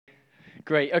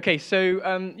Great. Okay,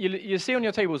 so you see on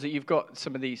your tables that you've got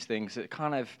some of these things that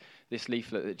kind of this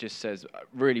leaflet that just says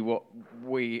really what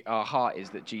our heart is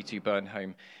that G2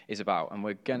 Burnholm is about,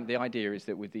 and the idea is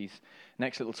that with these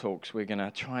next little talks we're going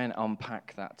to try and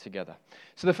unpack that together.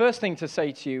 So the first thing to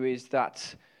say to you is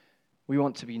that we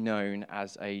want to be known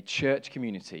as a church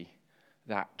community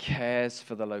that cares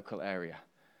for the local area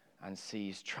and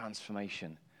sees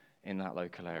transformation in that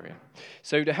local area.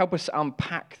 So to help us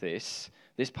unpack this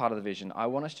part of the vision, I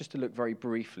want us just to look very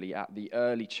briefly at the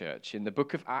early church. In the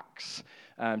book of Acts,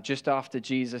 just after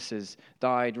Jesus has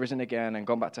died, risen again, and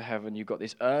gone back to heaven, you've got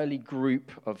this early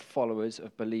group of followers,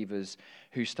 of believers,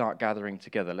 who start gathering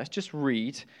together. Let's just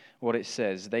read what it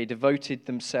says. They devoted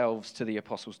themselves to the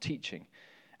apostles' teaching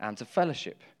and to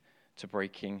fellowship, to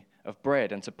breaking of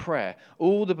bread and to prayer.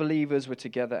 All the believers were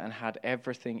together and had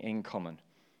everything in common.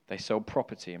 They sold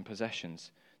property and possessions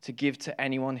to give to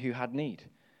anyone who had need.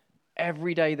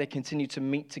 Every day they continued to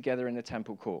meet together in the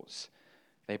temple courts.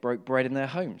 They broke bread in their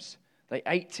homes. They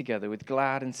ate together with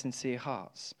glad and sincere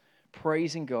hearts,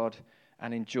 praising God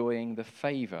and enjoying the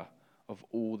favor of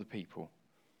all the people.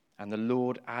 And the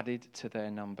Lord added to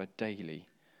their number daily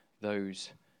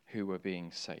those who were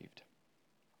being saved.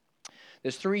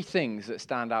 There's three things that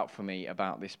stand out for me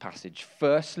about this passage.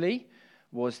 Firstly,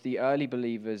 was the early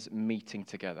believers meeting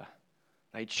together.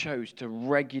 They chose to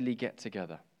regularly get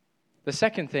together. The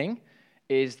second thing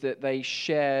is that they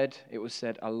shared, it was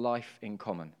said, a life in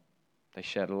common. They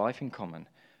shared a life in common.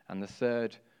 And the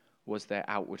third was their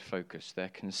outward focus, their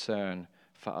concern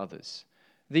for others.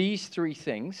 These three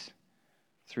things,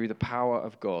 through the power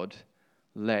of God,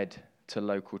 led to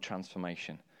local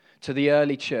transformation. To the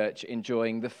early church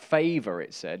enjoying the favor,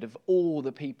 it said, of all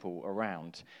the people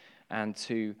around, and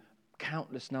to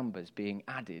countless numbers being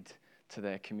added to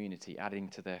their community, adding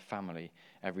to their family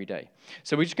every day.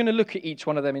 So we're just going to look at each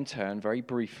one of them in turn very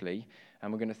briefly,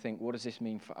 and we're going to think, what does this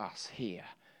mean for us here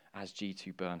as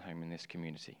G2 Burnholm in this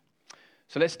community?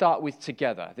 So let's start with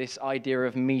together, this idea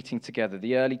of meeting together.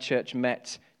 The early church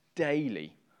met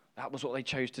daily. That was what they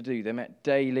chose to do. They met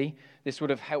daily. This would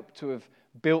have helped to have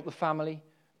built the family,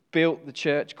 built the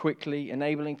church quickly,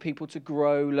 enabling people to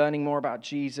grow, learning more about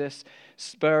Jesus,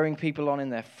 spurring people on in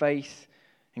their faith,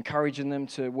 encouraging them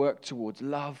to work towards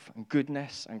love and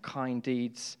goodness and kind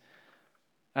deeds.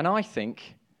 And I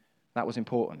think that was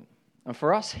important. And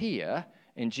for us here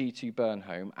in G2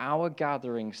 Burnholm, our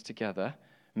gatherings together,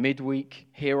 midweek,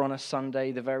 here on a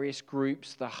Sunday, the various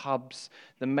groups, the hubs,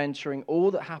 the mentoring,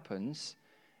 all that happens,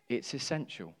 it's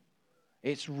essential.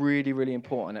 It's really, really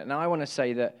important. And I want to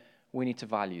say that we need to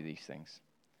value these things.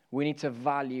 We need to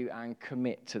value and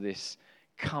commit to this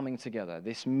coming together,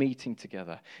 this meeting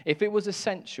together. If it was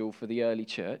essential for the early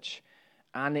church,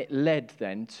 and it led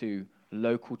then to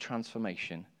local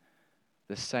transformation,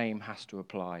 the same has to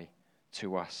apply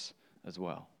to us as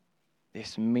well.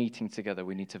 This meeting together,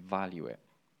 we need to value it.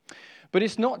 But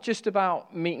it's not just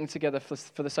about meeting together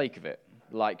for the sake of it,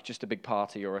 like just a big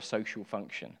party or a social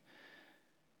function.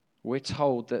 We're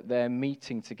told that their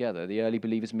meeting together, the early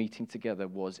believers' meeting together,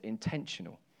 was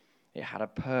intentional. It had a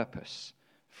purpose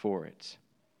for it.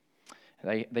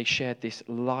 They shared this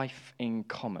life in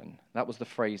common. That was the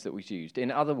phrase that was used. In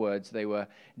other words, they were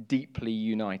deeply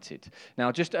united.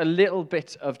 Now, just a little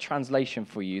bit of translation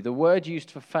for you. The word used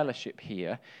for fellowship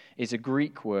here is a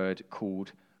Greek word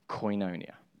called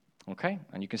koinonia. Okay?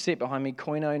 And you can see it behind me.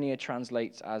 Koinonia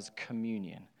translates as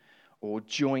communion or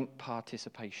joint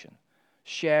participation,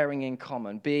 sharing in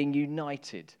common, being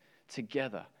united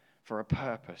together for a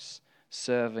purpose,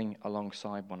 serving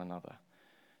alongside one another.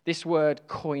 This word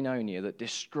koinonia that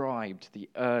described the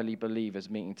early believers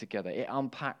meeting together, it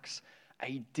unpacks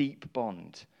a deep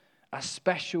bond, a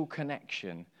special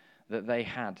connection that they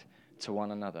had to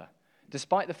one another.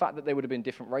 Despite the fact that they would have been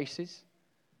different races,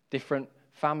 different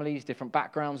families, different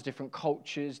backgrounds, different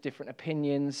cultures, different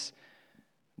opinions,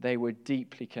 they were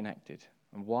deeply connected.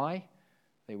 And why?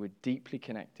 They were deeply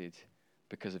connected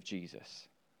because of Jesus.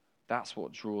 That's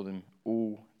what drew them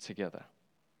all together.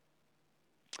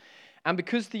 And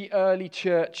because the early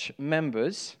church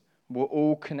members were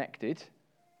all connected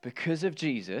because of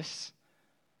Jesus,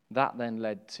 that then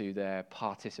led to their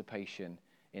participation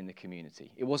in the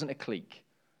community. It wasn't a clique.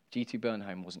 G2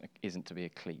 Burnholm isn't to be a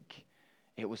clique.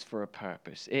 It was for a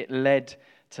purpose. It led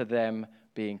to them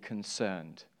being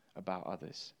concerned about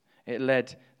others. It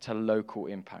led to local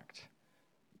impact,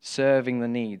 serving the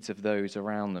needs of those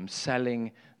around them,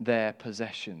 selling their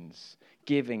possessions,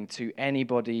 giving to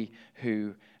anybody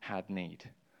who had need.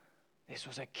 This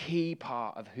was a key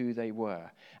part of who they were.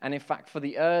 And in fact, for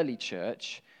the early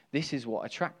church, this is what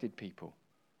attracted people.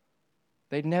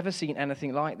 They'd never seen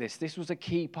anything like this. This was a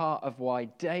key part of why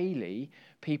daily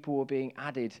people were being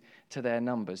added to their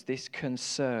numbers, this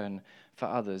concern for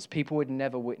others. People had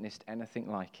never witnessed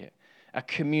anything like it. A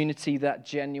community that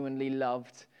genuinely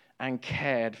loved and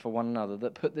cared for one another,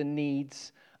 that put the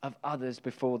needs of others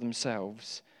before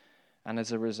themselves, and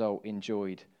as a result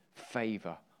enjoyed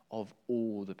favor of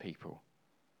all the people.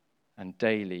 And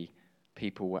daily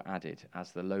people were added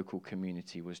as the local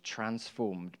community was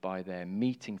transformed by their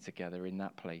meeting together in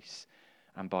that place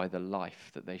and by the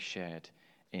life that they shared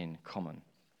in common.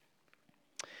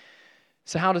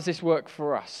 So how does this work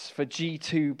for us, for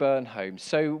G2 Burnholm?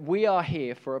 So we are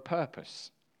here for a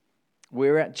purpose.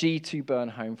 We're at G2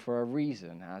 Burnholm for a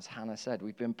reason, as Hannah said.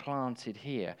 We've been planted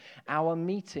here. Our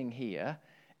meeting here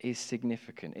is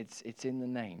significant. It's in the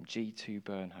name, G2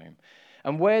 Burnholm.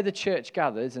 And where the church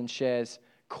gathers and shares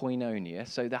koinonia,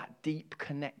 so that deep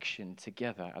connection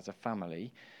together as a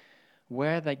family,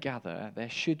 where they gather, there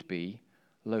should be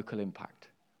local impact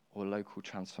or local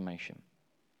transformation.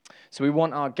 So we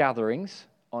want our gatherings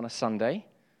on a Sunday,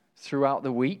 throughout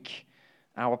the week,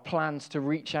 our plans to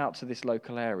reach out to this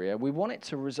local area, we want it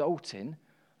to result in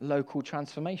local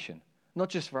transformation, not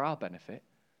just for our benefit,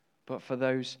 but for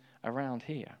those around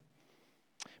here.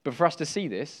 But for us to see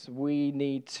this, we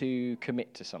need to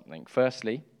commit to something.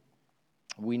 Firstly,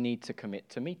 we need to commit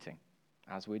to meeting,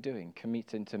 as we're doing,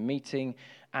 committing to meeting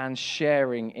and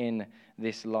sharing in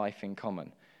this life in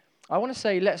common. I want to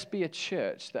say, let's be a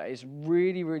church that is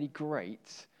really, really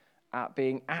great at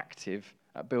being active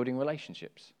at building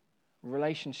relationships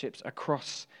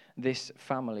across this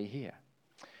family here.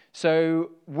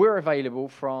 So we're available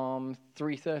from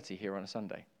 3:30 here on a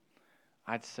Sunday.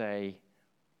 I'd say,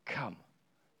 come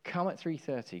at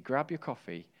 3:30, grab your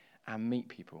coffee and meet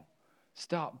people.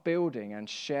 Start building and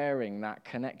sharing that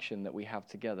connection that we have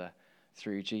together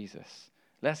through Jesus.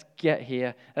 Let's get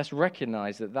here. Let's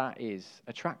recognize that that is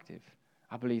attractive.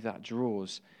 I believe that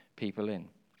draws people in.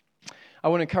 I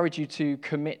want to encourage you to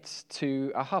commit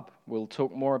to a hub. We'll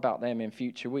talk more about them in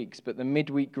future weeks, but the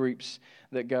midweek groups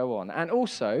that go on. And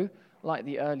also, like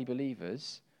the early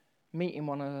believers, meet in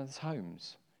one another's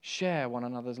homes. Share one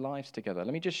another's lives together.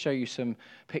 Let me just show you some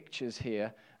pictures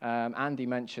here. Andy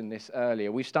mentioned this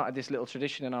earlier. We've started this little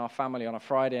tradition in our family on a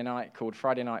Friday night called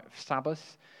Friday Night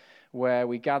Sabbath, where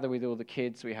we gather with all the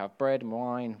kids, we have bread and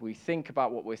wine, we think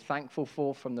about what we're thankful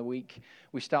for from the week,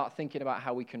 we start thinking about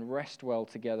how we can rest well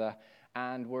together,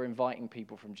 and we're inviting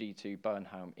people from G2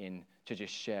 Burnholm in to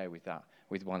just share with that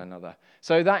with one another.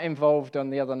 So that involved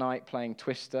on the other night playing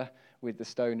Twister with the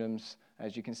Stonehams,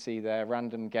 as you can see there,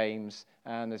 random games,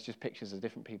 and there's just pictures of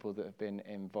different people that have been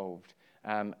involved.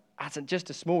 As just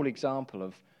a small example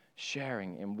of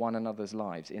sharing in one another's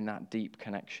lives in that deep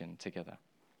connection together.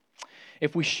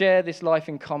 If we share this life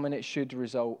in common, it should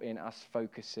result in us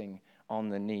focusing on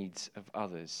the needs of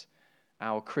others.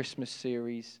 Our Christmas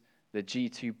series, the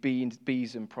G2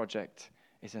 Beeson Project,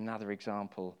 is another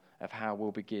example of how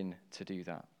we'll begin to do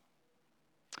that.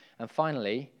 And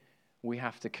finally, we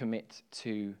have to commit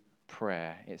to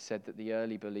prayer. It said that the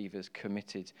early believers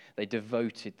committed, they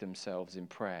devoted themselves in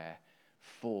prayer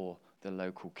for the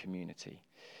local community.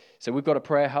 So we've got a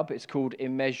prayer hub. It's called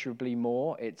Immeasurably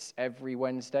More. It's every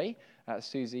Wednesday at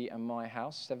Susie and my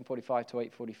house, 7:45 to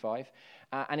 8:45.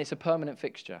 And it's a permanent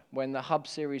fixture. When the hub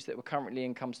series that we're currently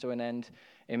in comes to an end,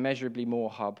 Immeasurably More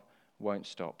Hub won't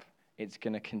stop. It's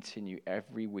going to continue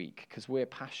every week because we're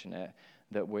passionate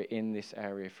that we're in this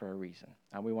area for a reason.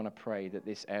 And we want to pray that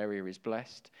this area is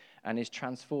blessed and is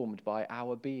transformed by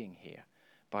our being here,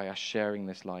 by us sharing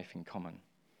this life in common.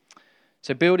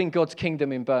 So building God's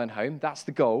kingdom in Burnholm, that's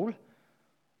the goal.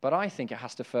 But I think it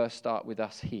has to first start with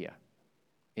us here,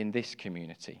 in this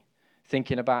community,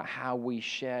 thinking about how we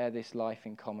share this life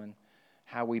in common,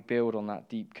 how we build on that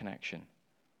deep connection.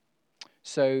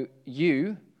 So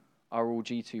you are all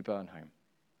G2 Burnholm.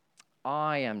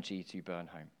 I am G2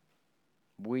 Burnholm.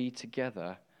 We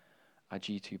together are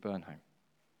G2 Burnholm.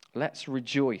 Let's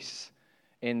rejoice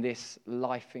in this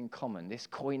life in common, this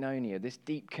koinonia, this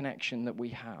deep connection that we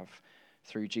have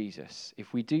through Jesus.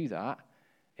 If we do that,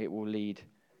 it will lead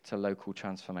to local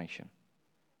transformation.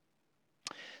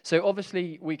 So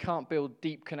obviously, we can't build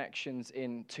deep connections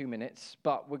in 2 minutes,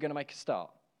 but we're going to make a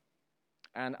start.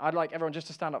 And I'd like everyone just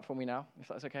to stand up for me now, if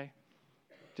that's okay.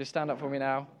 Just stand up for me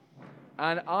now.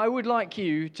 And I would like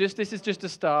you, this is just a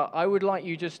start, I would like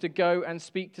you just to go and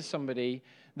speak to somebody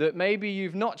that maybe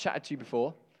you've not chatted to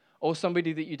before, or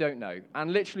somebody that you don't know.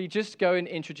 And literally just go and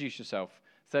introduce yourself.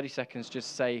 30 seconds,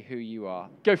 just say who you are.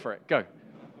 Go for it, go.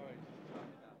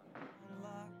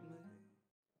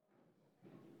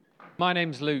 My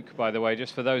name's Luke, by the way,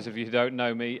 just for those of you who don't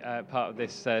know me, part of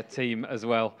this team as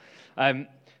well.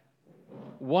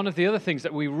 One of the other things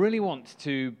that we really want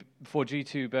for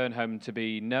G2 Burnham to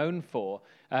be known for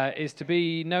is to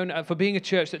be known for being a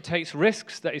church that takes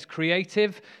risks, that is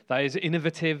creative, that is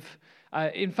innovative.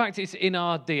 In fact, it's in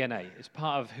our DNA. It's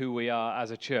part of who we are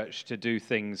as a church to do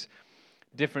things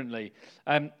differently.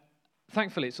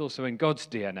 Thankfully, it's also in God's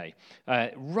DNA.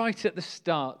 Right at the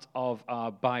start of our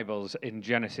Bibles in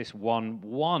Genesis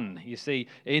 1:1, you see,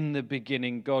 in the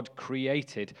beginning, God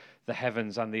created the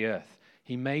heavens and the earth.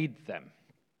 He made them.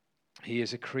 He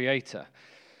is a creator.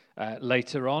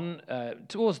 Later on,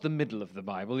 towards the middle of the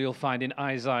Bible, you'll find in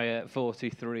Isaiah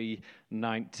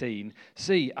 43:19,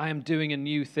 "See, I am doing a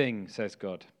new thing, says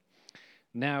God.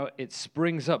 Now it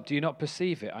springs up. Do you not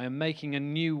perceive it? I am making a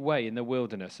new way in the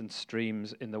wilderness and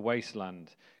streams in the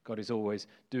wasteland." God is always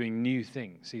doing new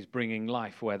things. He's bringing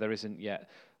life where there isn't yet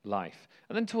life.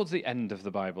 And then towards the end of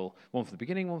the Bible, one for the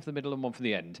beginning, one for the middle, and one for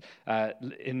the end,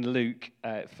 in Luke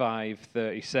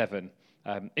 5:37.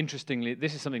 Interestingly,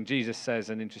 this is something Jesus says,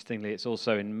 and interestingly, it's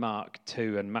also in Mark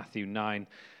 2 and Matthew 9.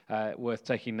 Worth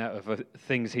taking note of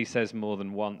things he says more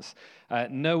than once.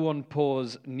 No one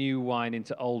pours new wine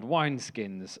into old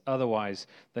wineskins, otherwise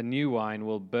the new wine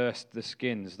will burst the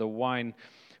skins. The wine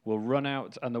will run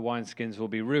out and the wineskins will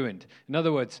be ruined. In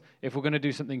other words, if we're going to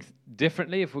do something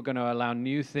differently, if we're going to allow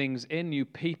new things in, new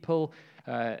people,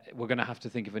 we're going to have to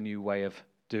think of a new way of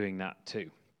doing that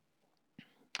too.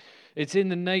 It's in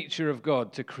the nature of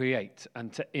God to create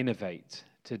and to innovate,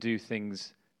 to do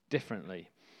things differently.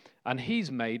 And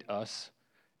he's made us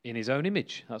in his own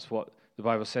image. That's what the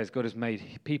Bible says. God has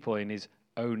made people in his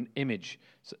own image.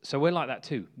 So we're like that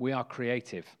too. We are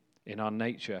creative in our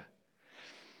nature.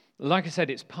 Like I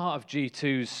said, it's part of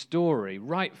G2's story,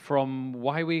 right from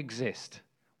why we exist.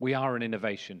 We are an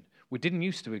innovation. We didn't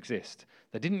used to exist.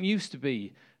 There didn't used to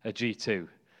be a G2.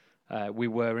 We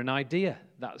were an idea.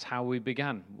 That's how we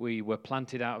began. We were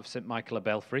planted out of St. Michael of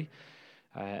Belfry,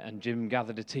 and Jim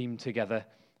gathered a team together,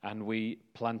 and we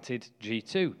planted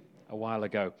G2 a while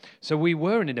ago. So we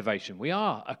were an innovation. We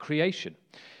are a creation.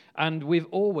 And we've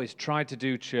always tried to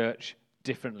do church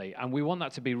differently. And we want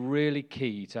that to be really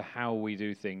key to how we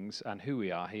do things and who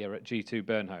we are here at G2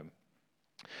 Burnham.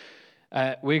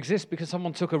 We exist because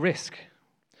someone took a risk.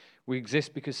 We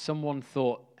exist because someone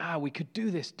thought, we could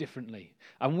do this differently.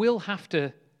 And we'll have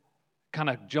to kind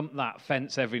of jump that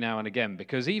fence every now and again,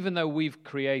 because even though we've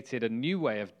created a new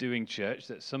way of doing church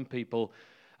that some people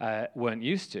weren't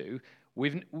used to,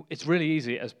 it's really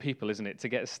easy as people, isn't it, to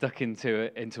get stuck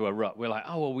into a rut. We're like,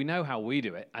 we know how we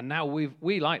do it, and now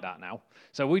we like that now,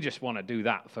 so we just want to do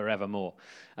that forevermore.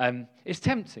 It's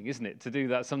tempting, isn't it, to do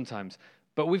that sometimes,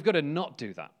 but we've got to not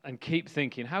do that and keep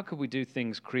thinking, how could we do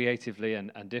things creatively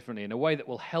and differently in a way that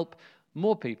will help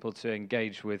more people to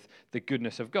engage with the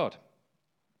goodness of God?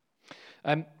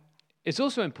 It's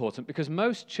also important because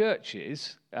most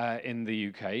churches in the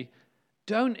UK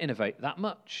don't innovate that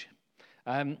much.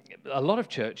 A lot of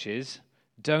churches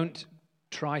don't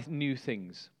try new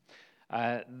things.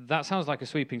 That sounds like a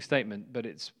sweeping statement, but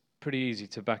it's pretty easy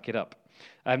to back it up.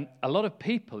 A lot of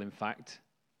people, in fact,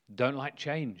 don't like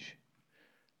change.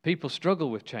 People struggle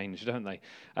with change, don't they?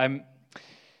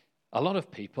 A lot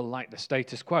of people like the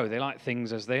status quo. They like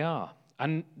things as they are.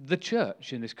 And the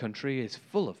church in this country is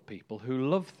full of people who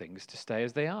love things to stay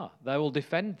as they are. They will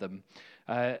defend them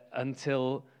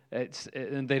until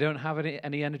they don't have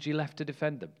any energy left to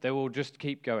defend them. They will just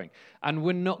keep going. And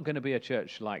we're not going to be a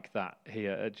church like that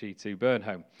here at G2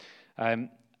 Burnham.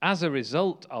 As a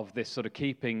result of this sort of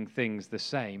keeping things the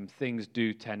same, things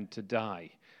do tend to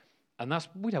die. And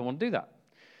we don't want to do that.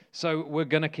 So we're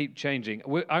going to keep changing.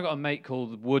 I got a mate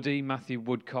called Woody, Matthew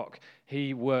Woodcock.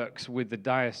 He works with the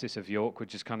Diocese of York,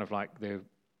 which is kind of like the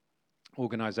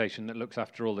organisation that looks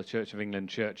after all the Church of England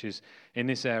churches in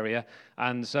this area.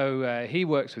 And so he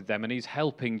works with them, and he's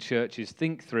helping churches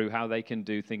think through how they can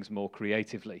do things more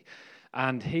creatively.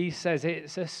 And he says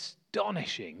it's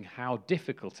astonishing how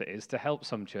difficult it is to help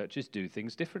some churches do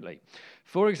things differently.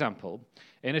 For example,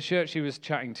 in a church he was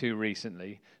chatting to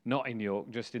recently, not in York,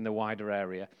 just in the wider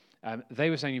area, they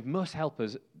were saying, you must help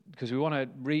us because we want to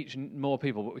reach more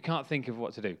people, but we can't think of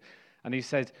what to do. And he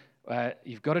said,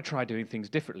 you've got to try doing things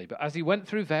differently. But as he went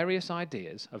through various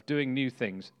ideas of doing new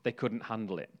things, they couldn't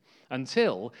handle it.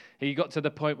 Until he got to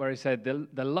the point where he said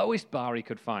the lowest bar he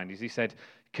could find is he said,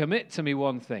 commit to me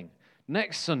one thing.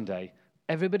 Next Sunday,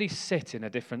 everybody sit in a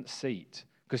different seat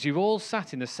because you've all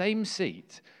sat in the same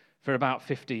seat for about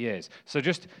 50 years. So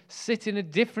just sit in a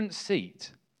different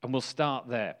seat And we'll start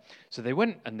there. So they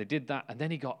went and they did that, and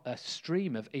then he got a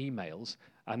stream of emails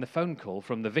and the phone call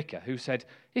from the vicar who said,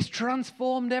 it's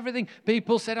transformed everything.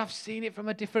 People said, I've seen it from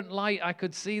a different light. I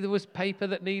could see there was paper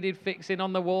that needed fixing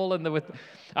on the wall, and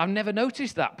I've never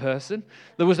noticed that person.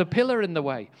 There was a pillar in the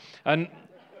way. And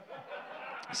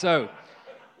so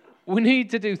we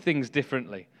need to do things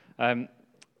differently.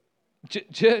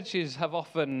 Churches have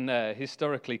often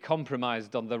historically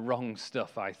compromised on the wrong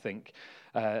stuff, I think,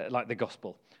 like the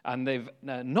gospel. And they've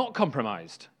not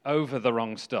compromised over the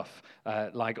wrong stuff,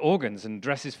 like organs and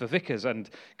dresses for vicars and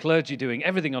clergy doing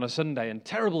everything on a Sunday and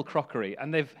terrible crockery.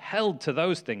 And they've held to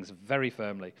those things very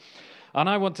firmly. And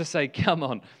I want to say, come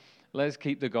on, let's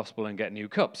keep the gospel and get new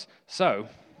cups. So,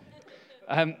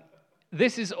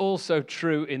 this is also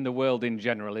true in the world in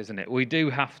general, isn't it? We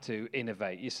do have to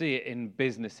innovate. You see it in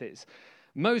businesses.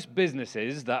 Most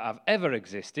businesses that have ever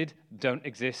existed don't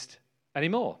exist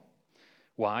anymore.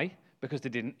 Why? Because they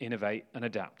didn't innovate and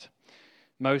adapt.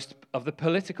 Most of the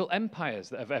political empires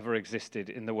that have ever existed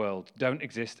in the world don't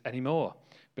exist anymore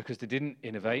because they didn't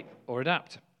innovate or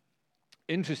adapt.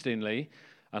 Interestingly,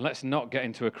 and let's not get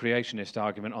into a creationist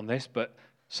argument on this, but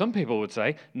some people would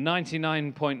say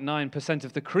 99.9%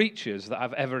 of the creatures that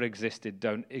have ever existed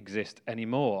don't exist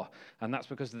anymore, and that's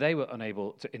because they were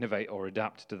unable to innovate or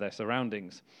adapt to their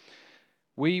surroundings.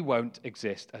 We won't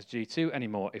exist as G2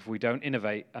 anymore if we don't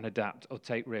innovate and adapt or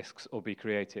take risks or be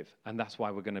creative. And that's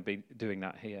why we're going to be doing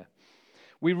that here.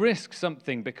 We risk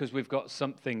something because we've got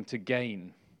something to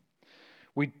gain.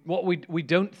 We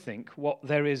don't think what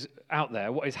there is out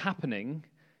there, what is happening,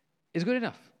 is good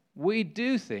enough. We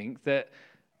do think that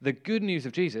the good news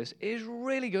of Jesus is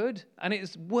really good and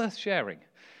it's worth sharing.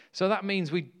 So that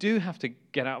means we do have to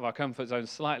get out of our comfort zone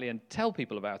slightly and tell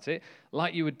people about it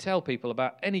like you would tell people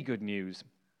about any good news.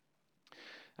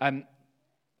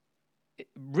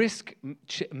 Risk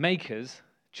makers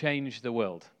change the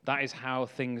world. That is how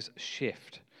things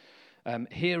shift.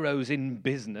 Heroes in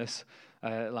business,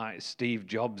 like Steve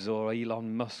Jobs or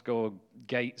Elon Musk or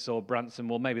Gates or Branson,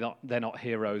 well, maybe not, they're not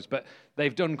heroes, but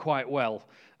they've done quite well.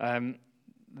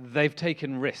 They've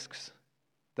taken risks.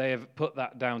 They have put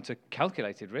that down to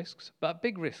calculated risks, but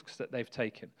big risks that they've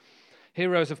taken.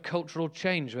 Heroes of cultural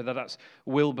change, whether that's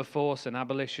Wilberforce and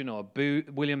abolition, or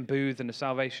William Booth and the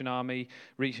Salvation Army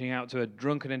reaching out to a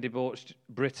drunken and debauched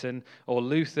Britain, or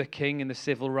Luther King in the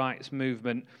civil rights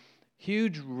movement.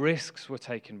 Huge risks were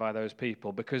taken by those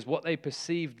people because what they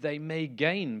perceived they may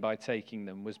gain by taking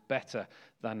them was better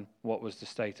than what was the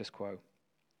status quo.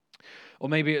 Or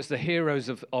maybe it's the heroes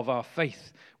of our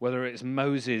faith, whether it's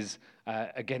Moses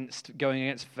going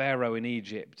against Pharaoh in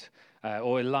Egypt,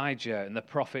 or Elijah and the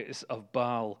prophets of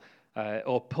Baal,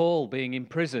 or Paul being in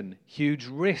prison. Huge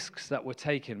risks that were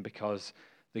taken because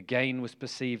the gain was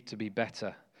perceived to be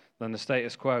better than the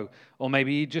status quo. Or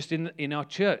maybe just in our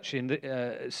church,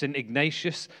 St.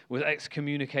 Ignatius was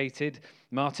excommunicated,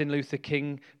 Martin Luther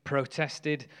King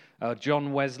protested,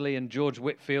 John Wesley and George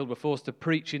Whitefield were forced to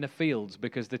preach in the fields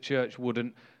because the church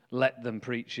wouldn't let them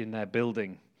preach in their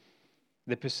building.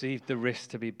 They perceived the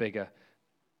risk to be bigger.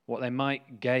 What they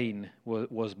might gain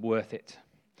was worth it.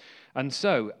 And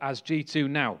so, as G2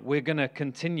 now, we're going to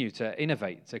continue to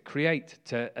innovate, to create,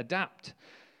 to adapt.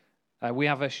 We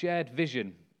have a shared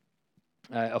vision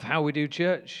of how we do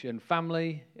church and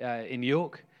family in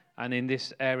York and in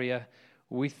this area.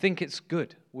 We think it's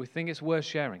good. We think it's worth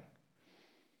sharing.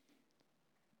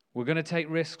 We're going to take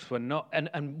risks.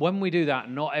 And when we do that,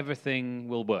 not everything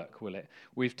will work, will it?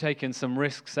 We've taken some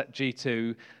risks at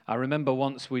G2. I remember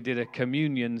once we did a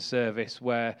communion service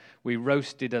where we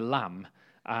roasted a lamb,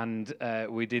 and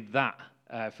we did that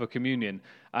for communion.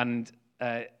 And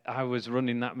I was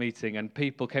running that meeting, and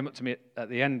people came up to me at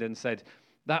the end and said,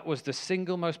 that was the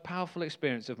single most powerful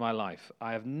experience of my life.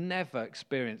 I have never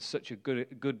experienced such a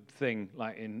good thing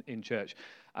like in church.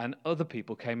 And other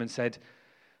people came and said,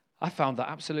 I found that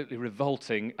absolutely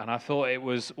revolting, and I thought it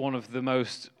was one of the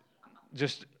most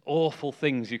just awful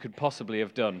things you could possibly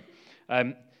have done.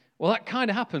 Well, that kind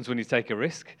of happens when you take a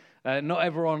risk. Not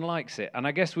everyone likes it, and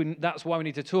I guess that's why we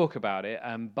need to talk about it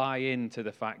and buy into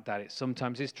the fact that it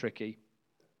sometimes is tricky.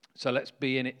 So let's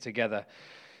be in it together.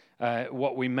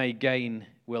 What we may gain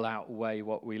will outweigh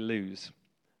what we lose.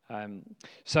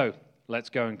 So let's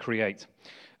go and create.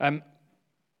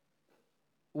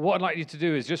 What I'd like you to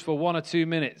do is just for 1 or 2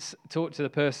 minutes, talk to the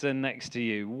person next to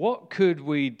you. What could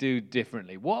we do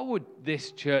differently? What would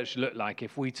this church look like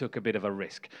if we took a bit of a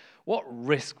risk? What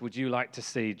risk would you like to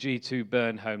see G2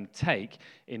 Burnholme take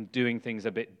in doing things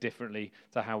a bit differently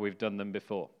to how we've done them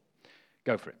before?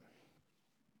 Go for it.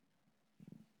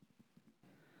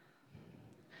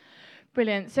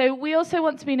 Brilliant. So we also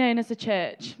want to be known as a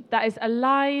church that is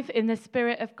alive in the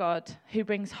Spirit of God, who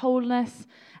brings wholeness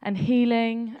and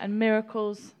healing and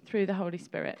miracles through the Holy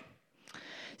Spirit.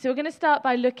 So we're going to start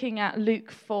by looking at Luke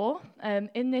 4.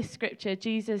 In this scripture,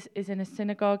 Jesus is in a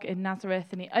synagogue in Nazareth,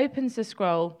 and he opens the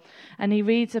scroll and he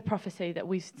reads a prophecy that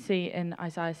we see in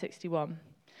Isaiah 61.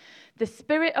 The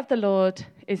Spirit of the Lord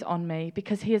is on me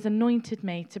because he has anointed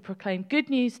me to proclaim good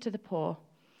news to the poor.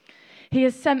 He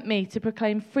has sent me to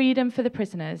proclaim freedom for the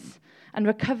prisoners and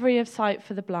recovery of sight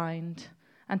for the blind,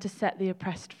 and to set the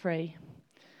oppressed free,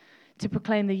 to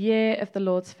proclaim the year of the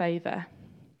Lord's favour.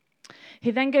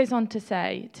 He then goes on to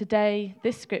say, today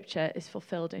this scripture is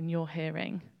fulfilled in your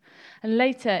hearing. And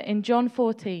later in John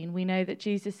 14, we know that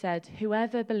Jesus said,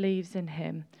 whoever believes in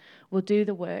him will do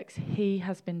the works he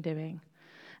has been doing,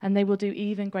 and they will do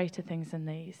even greater things than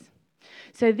these.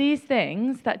 So these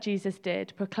things that Jesus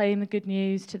did, proclaim the good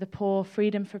news to the poor,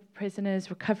 freedom for prisoners,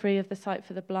 recovery of the sight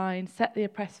for the blind, set the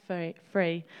oppressed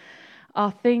free, are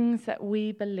things that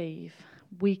we believe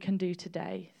we can do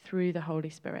today through the Holy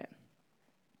Spirit.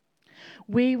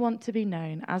 We want to be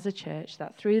known as a church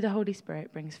that through the Holy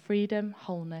Spirit brings freedom,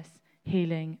 wholeness,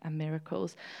 healing, and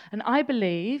miracles. And I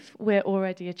believe we're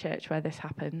already a church where this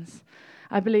happens.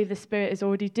 I believe the Spirit is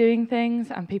already doing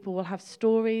things, and people will have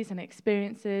stories and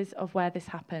experiences of where this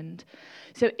happened.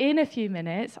 So in a few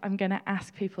minutes, I'm going to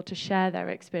ask people to share their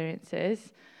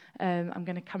experiences. I'm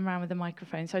going to come around with a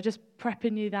microphone. So I'm just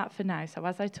prepping you that for now. So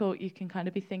as I talk, you can kind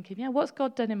of be thinking, yeah, what's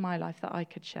God done in my life that I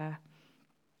could share?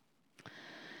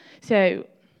 So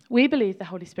we believe the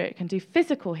Holy Spirit can do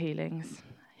physical healings.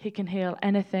 He can heal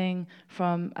anything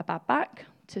from a bad back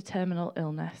to terminal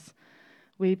illness.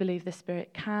 We believe the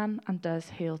Spirit can and does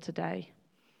heal today.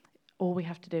 All we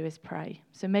have to do is pray.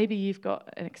 So maybe you've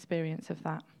got an experience of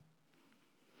that.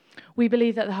 We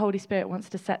believe that the Holy Spirit wants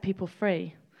to set people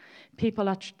free. People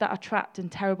that are trapped in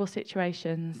terrible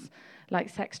situations like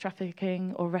sex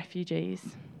trafficking or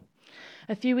refugees.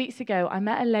 A few weeks ago, I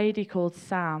met a lady called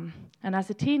Sam. And as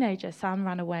a teenager, Sam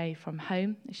ran away from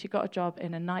home. She got a job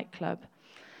in a nightclub.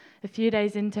 A few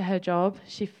days into her job,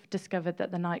 she discovered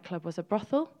that the nightclub was a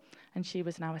brothel, and she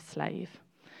was now a slave.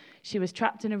 She was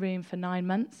trapped in a room for 9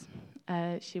 months.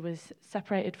 She was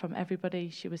separated from everybody.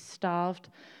 She was starved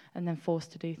and then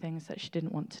forced to do things that she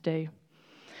didn't want to do.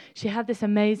 She had this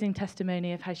amazing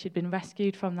testimony of how she'd been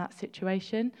rescued from that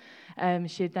situation.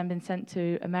 She had then been sent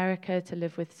to America to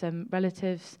live with some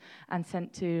relatives and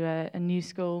sent to a new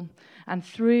school. And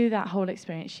through that whole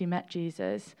experience, she met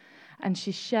Jesus. And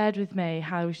she shared with me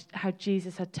how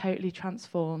Jesus had totally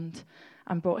transformed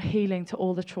and brought healing to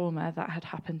all the trauma that had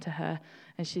happened to her.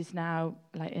 And she's now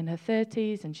like in her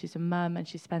 30s, and she's a mum, and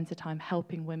she spends her time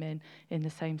helping women in the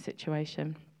same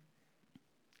situation.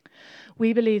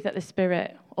 We believe that the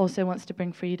Spirit also wants to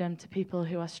bring freedom to people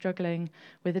who are struggling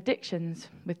with addictions,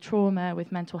 with trauma,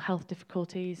 with mental health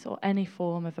difficulties, or any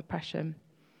form of oppression.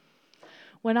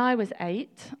 When I was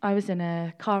 8, I was in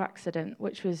a car accident,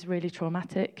 which was really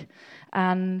traumatic.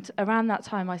 And around that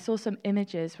time, I saw some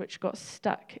images which got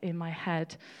stuck in my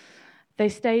head. They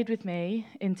stayed with me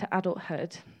into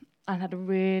adulthood and had a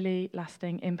really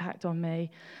lasting impact on me.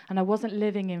 And I wasn't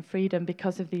living in freedom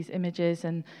because of these images,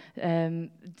 and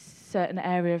certain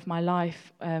area of my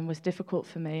life was difficult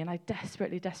for me, and I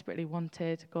desperately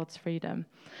wanted God's freedom.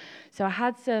 So I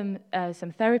had some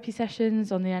therapy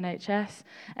sessions on the NHS,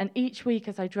 and each week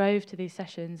as I drove to these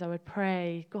sessions, I would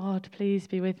pray, God, please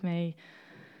be with me.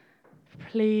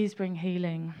 Please bring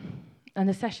healing. And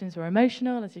the sessions were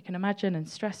emotional, as you can imagine, and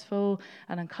stressful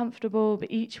and uncomfortable, but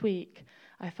each week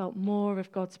I felt more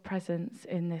of God's presence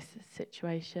in this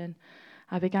situation.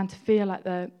 I began to feel like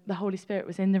the Holy Spirit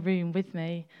was in the room with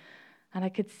me, and I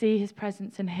could see his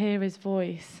presence and hear his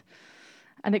voice.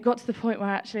 And it got to the point where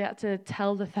I actually had to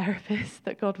tell the therapist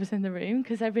that God was in the room,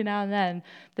 because every now and then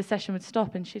the session would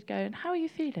stop and she'd go, and how are you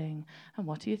feeling? And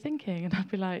what are you thinking? And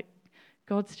I'd be like,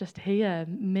 God's just here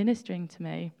ministering to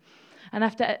me. And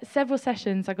after several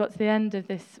sessions, I got to the end of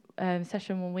this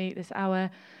session one week, this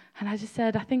hour, and I just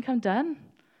said, I think I'm done.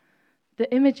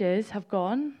 The images have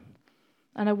gone,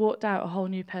 and I walked out a whole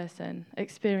new person,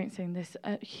 experiencing this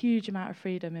huge amount of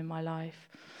freedom in my life.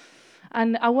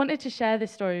 And I wanted to share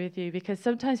this story with you because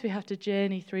sometimes we have to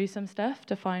journey through some stuff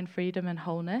to find freedom and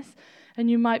wholeness. And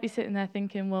you might be sitting there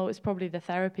thinking, well, it's probably the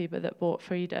therapy that brought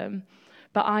freedom.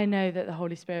 But I know that the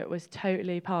Holy Spirit was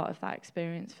totally part of that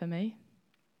experience for me.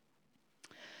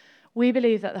 We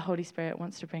believe that the Holy Spirit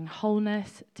wants to bring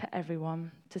wholeness to everyone,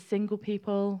 to single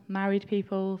people, married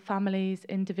people, families,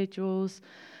 individuals,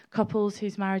 couples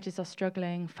whose marriages are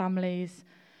struggling, families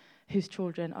whose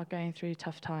children are going through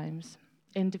tough times,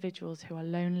 individuals who are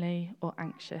lonely or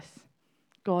anxious,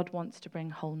 God wants to bring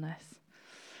wholeness.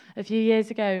 A few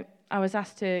years ago, I was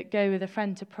asked to go with a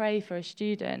friend to pray for a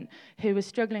student who was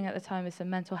struggling at the time with some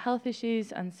mental health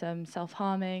issues and some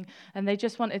self-harming, and they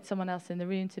just wanted someone else in the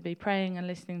room to be praying and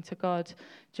listening to God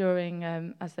during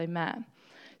as they met.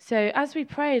 So as we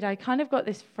prayed, I kind of got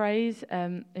this phrase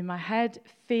in my head,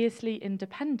 fiercely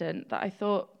independent, that I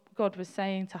thought God was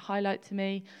saying to highlight to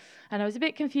me. And I was a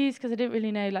bit confused because I didn't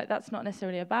really know, that's not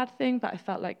necessarily a bad thing, but I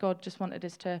felt like God just wanted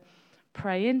us to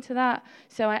pray into that.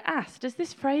 So I asked, does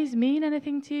this phrase mean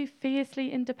anything to you,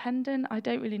 fiercely independent? I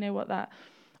don't really know what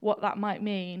that might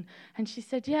mean. And she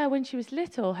said, yeah, when she was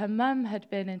little, her mum had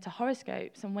been into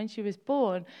horoscopes. And when she was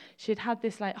born, she'd had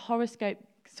this horoscope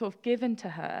sort of given to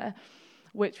her,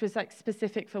 which was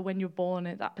specific for when you're born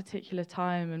at that particular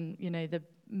time. And, the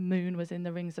moon was in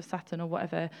the rings of Saturn or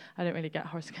whatever. I don't really get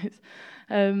horoscopes.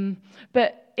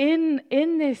 But in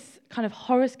this kind of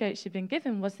horoscope she'd been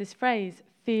given was this phrase,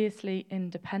 fiercely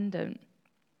independent.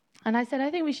 And I said, I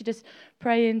think we should just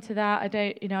pray into that. I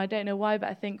don't know why, but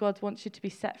I think God wants you to be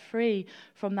set free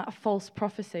from that false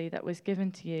prophecy that was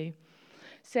given to you.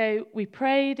 So we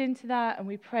prayed into that, and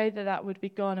we prayed that would be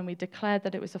gone, and we declared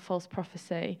that it was a false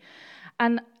prophecy.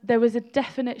 And there was a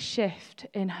definite shift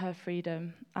in her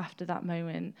freedom after that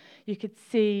moment. You could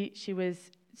see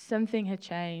something had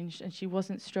changed, and she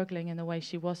wasn't struggling in the way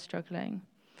she was struggling.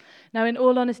 Now, in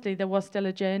all honesty, there was still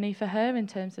a journey for her in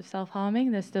terms of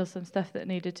self-harming. There's still some stuff that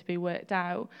needed to be worked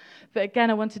out. But again,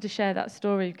 I wanted to share that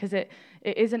story because it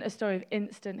isn't a story of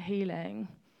instant healing.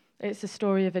 It's a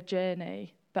story of a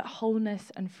journey. But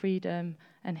wholeness and freedom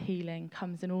and healing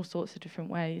comes in all sorts of different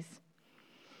ways.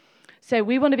 So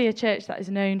we want to be a church that is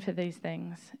known for these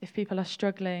things. If people are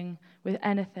struggling with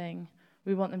anything,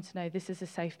 we want them to know this is a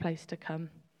safe place to come,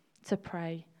 to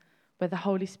pray, where the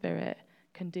Holy Spirit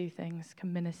can do things,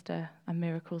 can minister, and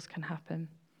miracles can happen.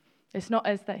 It's not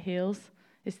us that heals,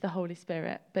 it's the Holy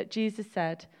Spirit. But Jesus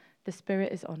said, the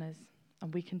Spirit is on us,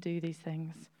 and we can do these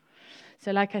things.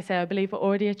 So like I say, I believe we're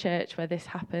already a church where this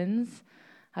happens.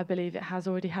 I believe it has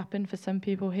already happened for some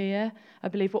people here. I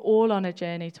believe we're all on a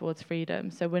journey towards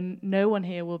freedom. So when no one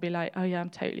here will be like, oh yeah, I'm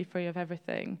totally free of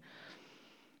everything.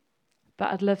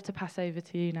 But I'd love to pass over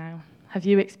to you now. Have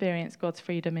you experienced God's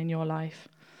freedom in your life?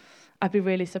 I'd be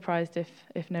really surprised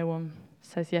if no one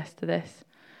says yes to this.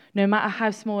 No matter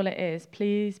how small it is,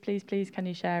 please, please, please, can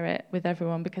you share it with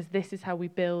everyone? Because this is how we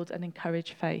build and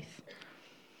encourage faith.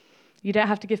 You don't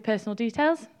have to give personal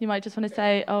details. You might just want to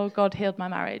say, oh, God healed my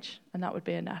marriage, and that would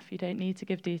be enough. You don't need to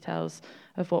give details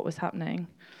of what was happening.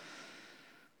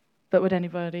 But would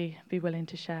anybody be willing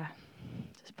to share?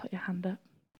 Just put your hand up.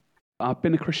 I've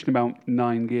been a Christian about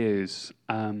 9 years.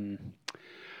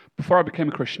 Before I became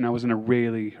a Christian, I was in a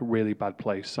really, really bad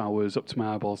place. I was up to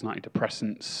my eyeballs in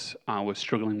antidepressants. I was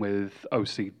struggling with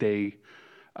OCD.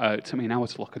 It took me an hour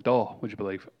to lock a door, would you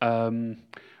believe?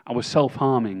 I was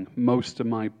self-harming. Most of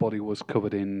my body was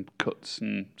covered in cuts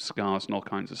and scars and all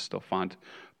kinds of stuff. I'd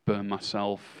burned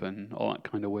myself and all that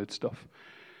kind of weird stuff.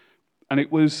 And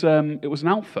it was an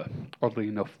alpha, oddly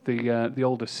enough. The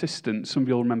old assistant, some of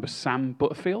you will remember Sam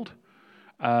Butterfield,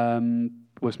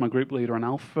 was my group leader on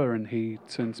Alpha, and he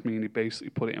turned to me and he basically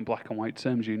put it in black and white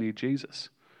terms, you need Jesus.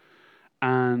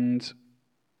 And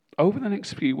over the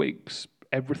next few weeks,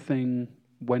 everything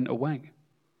went away.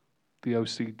 The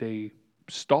OCD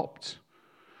stopped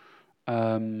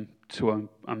to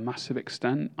a massive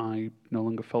extent. I no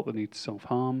longer felt the need to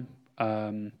self-harm.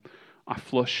 I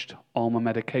flushed all my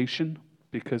medication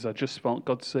because I just felt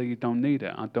God say you don't need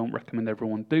it. I don't recommend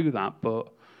everyone do that,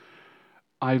 but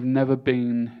I've never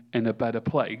been in a better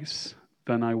place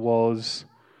than I was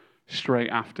straight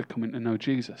after coming to know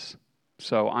Jesus.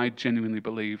 So I genuinely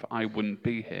believe I wouldn't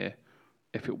be here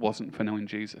if it wasn't for knowing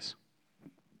Jesus.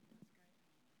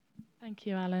 Thank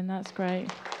you, Alan. That's great.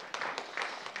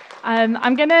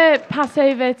 I'm going to pass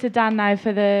over to Dan now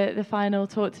for the final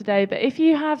talk today. But if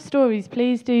you have stories,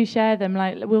 please do share them.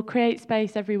 We'll create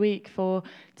space every week to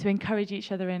encourage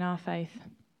each other in our faith.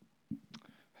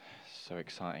 So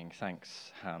exciting.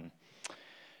 Thanks, Han.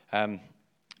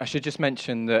 I should just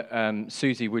mention that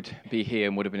Susie would be here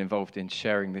and would have been involved in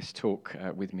sharing this talk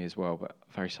with me as well, but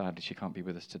very sadly she can't be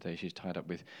with us today. She's tied up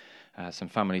with some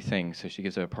family things, so she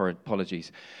gives her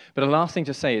apologies. But the last thing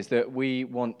to say is that we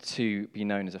want to be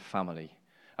known as a family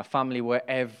where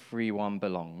everyone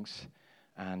belongs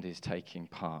and is taking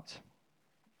part.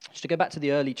 Just to go back to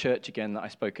the early church again that I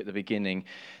spoke at the beginning,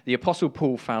 the Apostle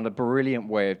Paul found a brilliant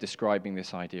way of describing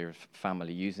this idea of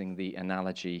family using the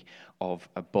analogy of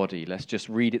a body. Let's just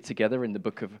read it together in the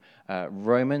book of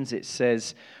Romans. It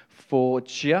says, "For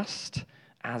just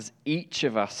as each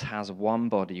of us has one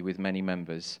body with many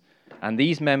members, And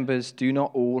these members do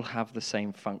not all have the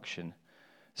same function.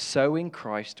 So in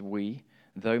Christ we,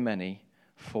 though many,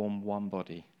 form one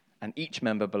body, and each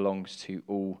member belongs to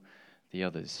all the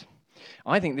others.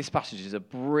 I think this passage is a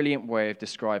brilliant way of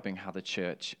describing how the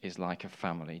church is like a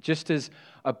family. Just as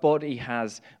a body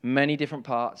has many different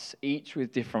parts, each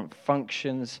with different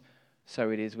functions, so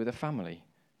it is with a family.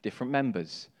 Different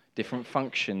members, different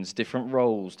functions, different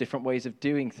roles, different ways of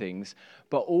doing things,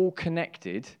 but all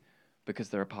connected because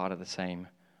they're a part of the same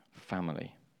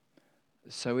family.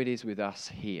 So it is with us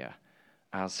here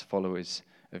as followers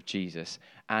of Jesus.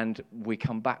 And we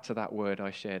come back to that word I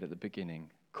shared at the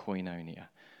beginning, koinonia.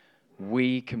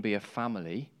 We can be a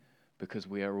family because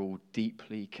we are all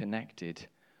deeply connected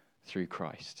through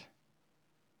Christ.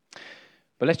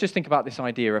 But let's just think about this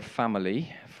idea of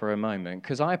family for a moment,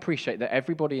 because I appreciate that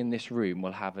everybody in this room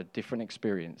will have a different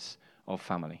experience of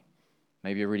family.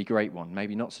 Maybe a really great one,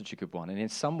 maybe not such a good one. And in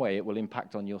some way, it will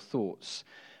impact on your thoughts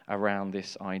around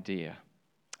this idea.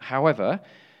 However,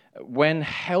 when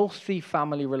healthy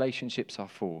family relationships are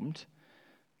formed,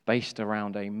 based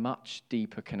around a much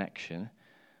deeper connection,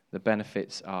 the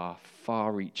benefits are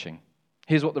far-reaching.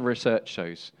 Here's what the research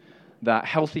shows. That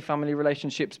healthy family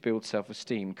relationships build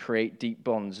self-esteem, create deep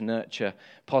bonds, nurture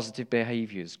positive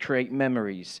behaviors, create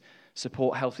memories,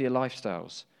 support healthier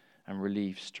lifestyles, and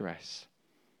relieve stress.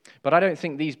 But I don't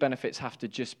think these benefits have to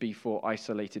just be for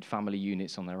isolated family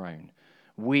units on their own.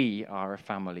 We are a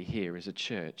family here as a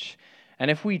church. And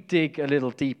if we dig a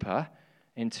little deeper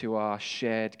into our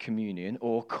shared communion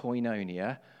or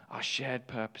koinonia, our shared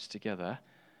purpose together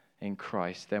in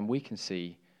Christ, then we can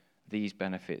see these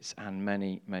benefits and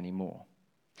many, many more.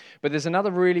 But there's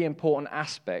another really important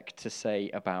aspect to say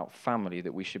about family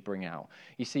that we should bring out.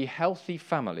 You see, healthy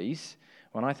families,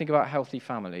 when I think about healthy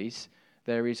families,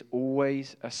 there is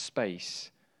always a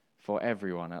space for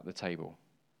everyone at the table.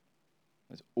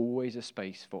 There's always a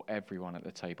space for everyone at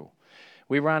the table.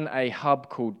 We ran a hub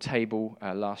called Table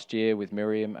last year with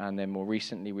Miriam and then more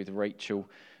recently with Rachel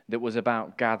that was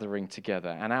about gathering together.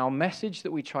 And our message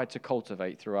that we tried to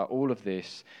cultivate throughout all of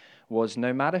this was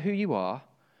no matter who you are,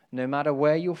 no matter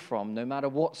where you're from, no matter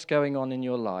what's going on in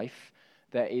your life,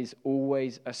 there is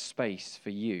always a space for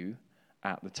you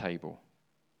at the table.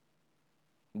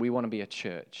 We want to be a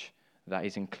church that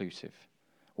is inclusive,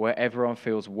 where everyone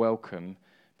feels welcome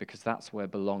because that's where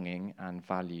belonging and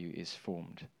value is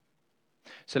formed.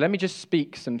 So let me just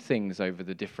speak some things over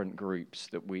the different groups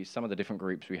some of the different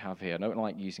groups we have here. I don't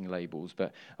like using labels,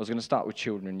 but I was going to start with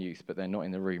children and youth, but they're not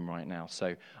in the room right now.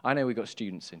 So I know we've got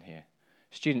students in here.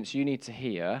 Students, you need to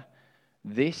hear,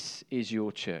 this is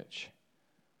your church.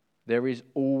 There is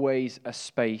always a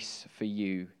space for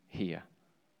you here.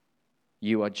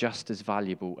 You are just as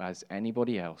valuable as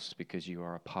anybody else because you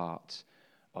are a part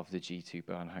of the G2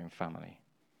 Burnhome family.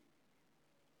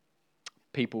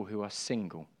 People who are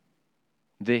single,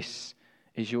 this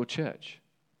is your church.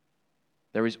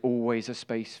 There is always a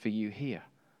space for you here.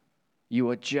 You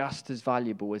are just as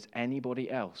valuable as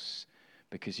anybody else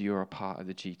because you're a part of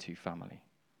the G2 family.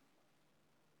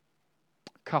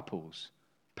 Couples,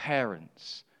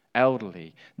 parents,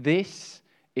 elderly, this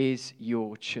is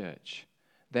your church.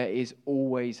 There is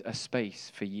always a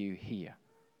space for you here.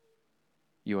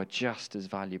 You are just as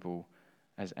valuable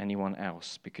as anyone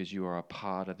else because you are a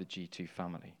part of the G2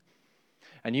 family.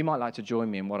 And you might like to join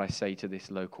me in what I say to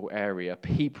this local area.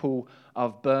 People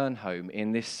of Burnhome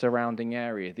in this surrounding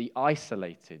area, the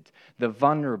isolated, the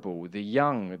vulnerable, the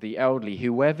young, the elderly,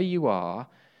 whoever you are,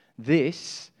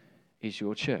 this is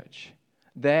your church.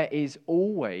 There is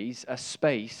always a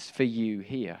space for you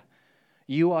here.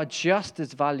 You are just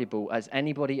as valuable as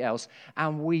anybody else,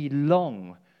 and we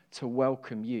long to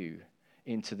welcome you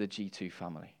into the G2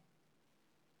 family.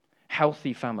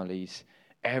 Healthy families,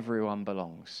 everyone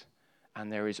belongs.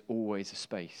 And there is always a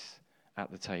space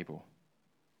at the table.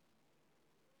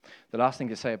 The last thing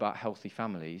to say about healthy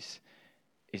families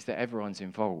is that everyone's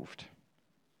involved.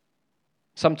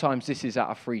 Sometimes this is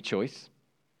at a free choice,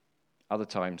 other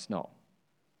times not.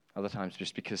 Other times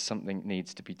just because something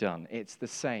needs to be done. It's the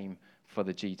same for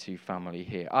the G2 family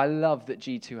here. I love that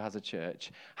G2 as a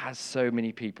church has so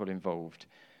many people involved.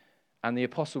 And the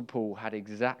Apostle Paul had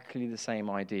exactly the same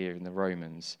idea in the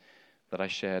Romans that I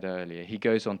shared earlier. He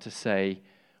goes on to say,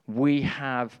 we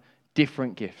have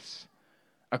different gifts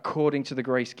according to the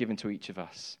grace given to each of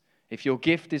us. If your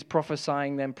gift is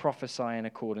prophesying, then prophesy in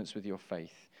accordance with your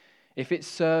faith. If it's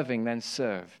serving, then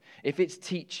serve. If it's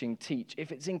teaching, teach.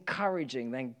 If it's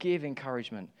encouraging, then give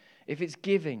encouragement. If it's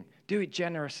giving, do it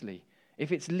generously.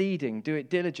 If it's leading, do it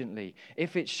diligently.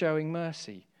 If it's showing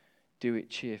mercy, do it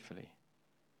cheerfully.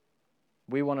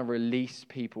 We want to release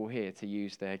people here to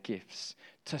use their gifts,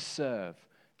 to serve,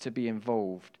 to be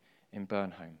involved in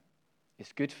Burnholm.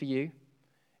 It's good for you.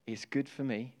 It's good for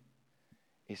me.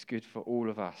 It's good for all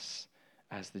of us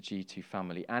as the G2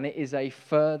 family. And it is a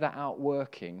further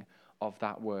outworking of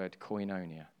that word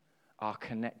koinonia, our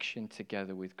connection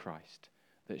together with Christ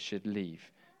that should lead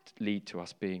to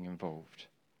us being involved.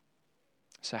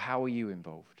 So how are you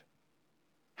involved?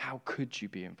 How could you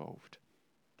be involved?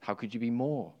 How could you be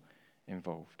more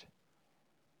involved?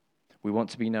 We want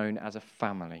to be known as a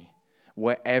family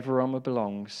where everyone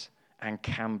belongs and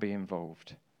can be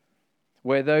involved,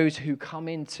 where those who come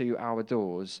into our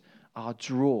doors are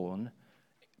drawn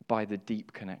by the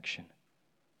deep connection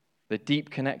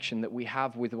that we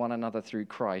have with one another through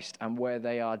Christ, and where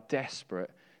they are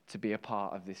desperate to be a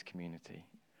part of this community.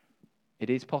 It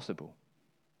is possible.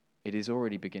 It is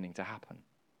already beginning to happen.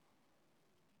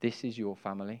 This is your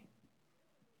family.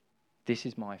 This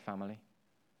is my family.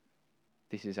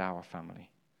 This is our family.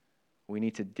 We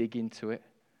need to dig into it.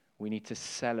 We need to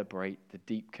celebrate the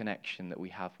deep connection that we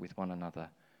have with one another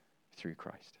through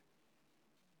Christ.